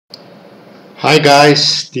Hi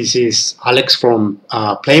guys, this is Alex from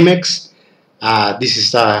Playmex. This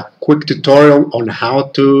is a quick tutorial on how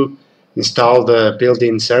to install the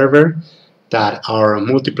built-in server that our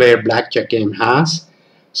multiplayer blackjack game has.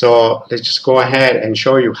 So let's just go ahead and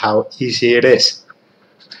show you how easy it is.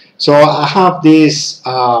 So I have this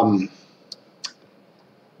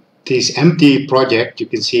empty project. You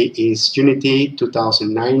can see is Unity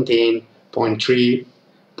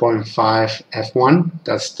 2019.3.5 F1.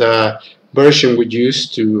 That's the version we use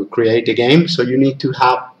to create the game. So you need to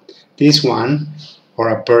have this one or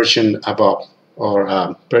a version above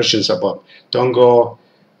or versions above. Don't go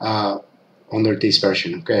under this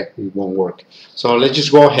version, okay? It won't work. So let's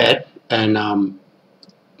just go ahead and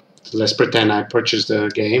let's pretend I purchased the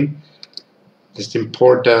game. Let's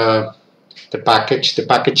import the package. The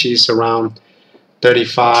package is around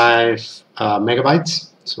 35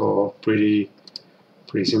 megabytes, so pretty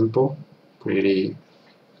simple, pretty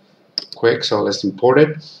quick. So let's import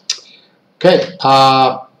it. Okay,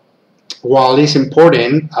 while it's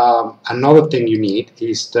importing, another thing you need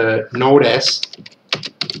is the Node.s.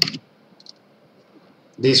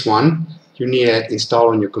 This one you need it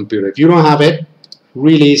installed on your computer. If you don't have it,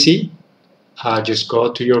 really easy. Just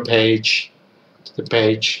go to your page, to the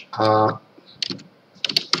page. A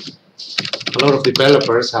lot of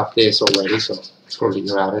developers have this already, so probably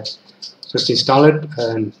you have it. Just install it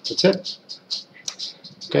and that's it.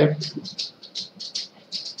 Okay.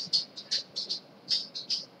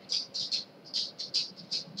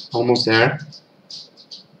 Almost there.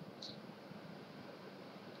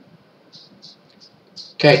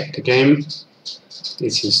 Okay, the game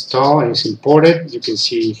is installed and is imported. You can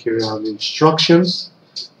see here are the instructions.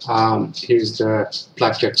 Here's the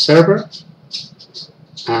blackjack server.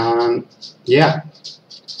 And yeah,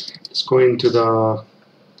 let's go into the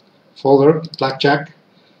folder blackjack.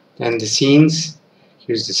 Then the scenes.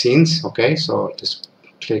 Here's the scenes. Okay, so just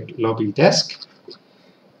click lobby desk.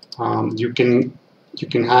 You can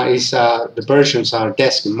have the versions are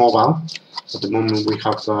desk and mobile. At the moment we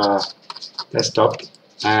have desktop,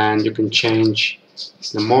 and you can change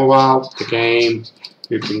the mobile, the game.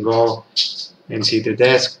 You can go and see the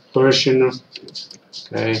desk version.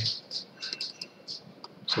 Okay.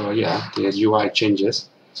 So yeah, the UI changes.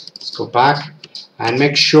 Let's go back and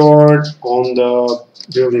make sure on the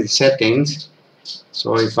building settings.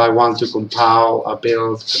 So if I want to compile a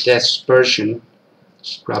desk version,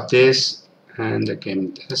 just grab this and the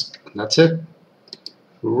game desk. That's it.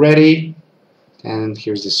 Ready. And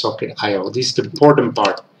here's the socket I/O. This is the important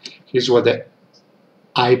part. Here's what the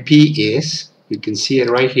IP is. You can see it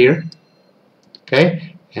right here.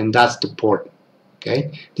 Okay, and that's the port. Okay,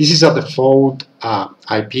 this is a default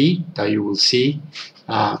IP that you will see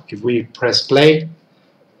if we press play.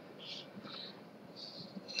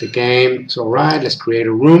 The game is alright. Let's create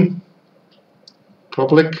a room,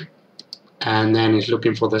 public, and then it's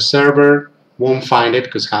looking for the server. Won't find it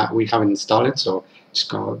because we haven't installed it, so it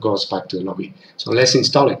goes back to the lobby. So let's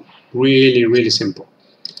install it. Really simple.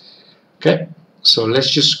 Okay, so let's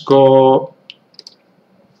just go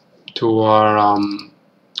to our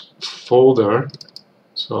folder.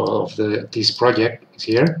 So of this project is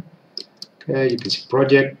here. Okay, you can see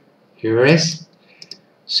project. Here it is.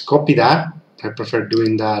 Just copy that. I prefer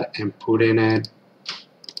doing that and putting it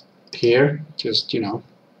here. Just so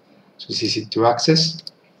it's easy to access.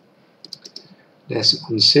 Let's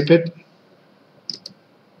unzip it.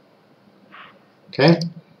 Okay.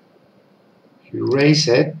 Erase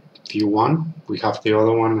it if you want. We have the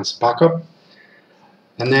other one as backup.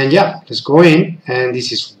 And then yeah, let's go in, and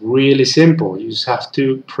this is really simple. You just have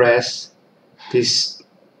to press this,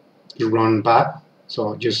 you run back.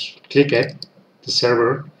 So just click it, the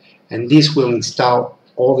server, and this will install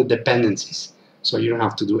all the dependencies. So you don't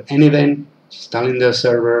have to do anything, installing the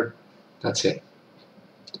server, that's it.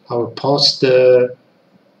 I will pause the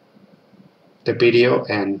video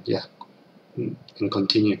and yeah, and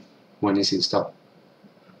continue when it's installed.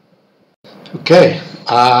 Okay,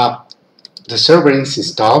 the server is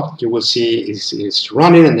installed. You will see it's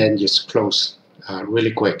running, and then just close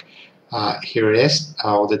really quick. Here it is,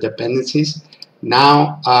 all the dependencies.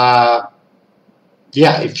 Now,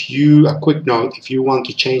 yeah, a quick note, if you want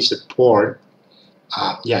to change the port,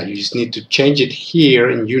 yeah, you just need to change it here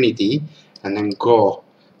in Unity, and then go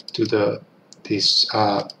to this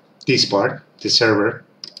part, the server,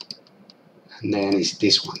 and then it's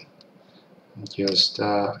this one. Just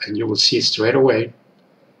and you will see straight away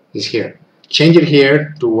is here. Change it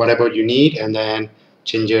here to whatever you need, and then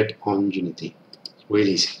change it on Unity.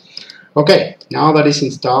 Really easy. Okay, now that it's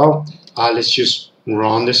installed, let's just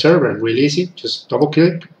run the server. Really easy. Just double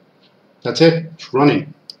click. That's it. It's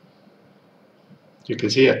running. You can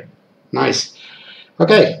see it. Nice.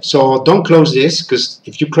 Okay, so don't close this, because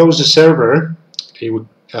if you close the server, it would,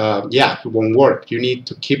 yeah, it won't work. You need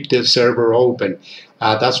to keep the server open.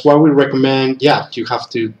 That's why we recommend, yeah, you have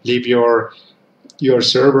to leave your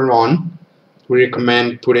server on. We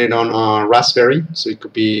recommend put it on a Raspberry, so it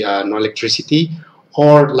could be no electricity,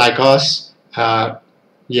 or like us,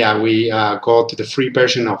 yeah, we go to the free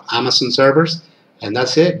version of Amazon servers, and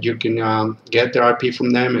that's it. You can get the RP from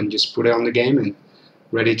them and just put it on the game and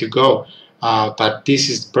ready to go. But this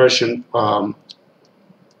is the version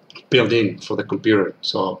built in for the computer,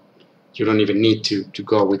 so you don't even need to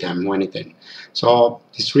go with them or anything. So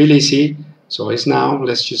it's really easy. So it's now,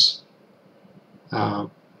 let's just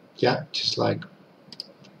yeah, just like,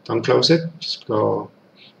 don't close it, just go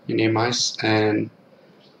minimize, and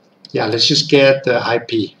yeah, let's just get the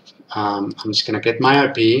IP. I'm just gonna get my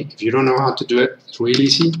IP. If you don't know how to do it, it's really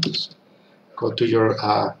easy. Just go to your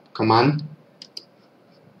command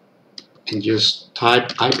and just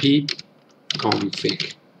type IP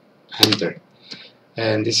config, enter,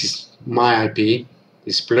 and this is my IP.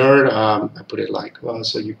 It's blurred. I put it like, well,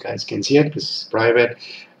 so you guys can see it because it's private.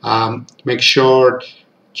 Make sure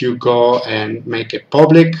you go and make it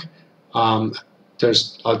public.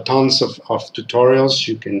 There's tons of tutorials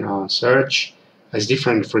you can search. It's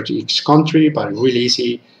different for each country, but really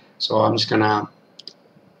easy. So I'm just gonna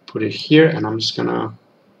put it here, and I'm just gonna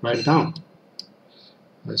write it down.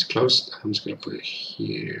 It's closed. I'm just gonna put it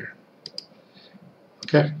here.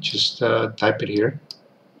 Okay, just type it here.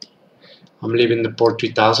 I'm leaving the port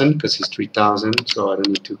 3000 because it's 3000, so I don't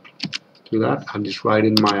need to do that. I'm just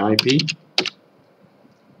writing my IP.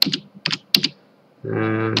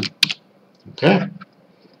 And okay.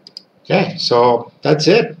 Okay, so that's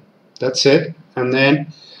it. That's it. And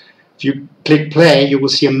then if you click play, you will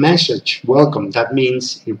see a message, welcome. That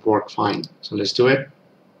means it worked fine. So let's do it.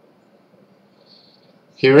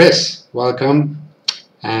 Here it is, welcome.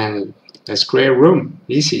 And let's create a room,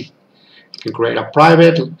 easy. You can create a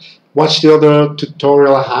private, watch the other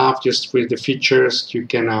tutorial I have, just with the features. You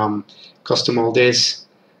can custom all this,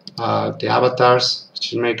 the avatars,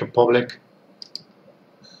 just make it public.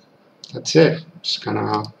 That's it. Just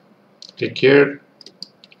gonna click here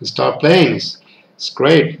and start playing. It's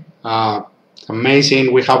great,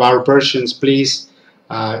 amazing. We have our versions. Please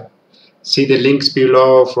see the links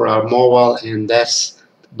below for our mobile and desktop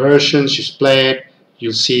versions. Just play it.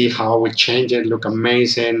 You'll see how we change it. Look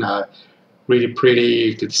amazing, really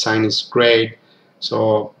pretty. The design is great.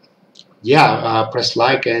 So yeah, press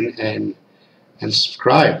like and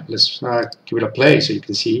subscribe. Let's give it a play so you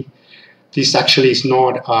can see. This actually is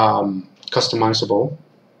not customizable,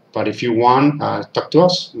 but if you want, talk to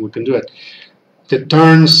us. We can do it. The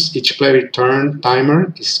turns, each player turn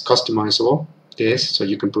timer is customizable. This, so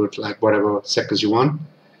you can put like whatever seconds you want.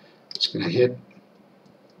 Just gonna hit.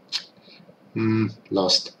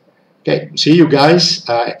 Lost. Okay, see you guys.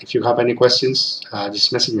 If you have any questions,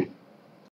 just message me.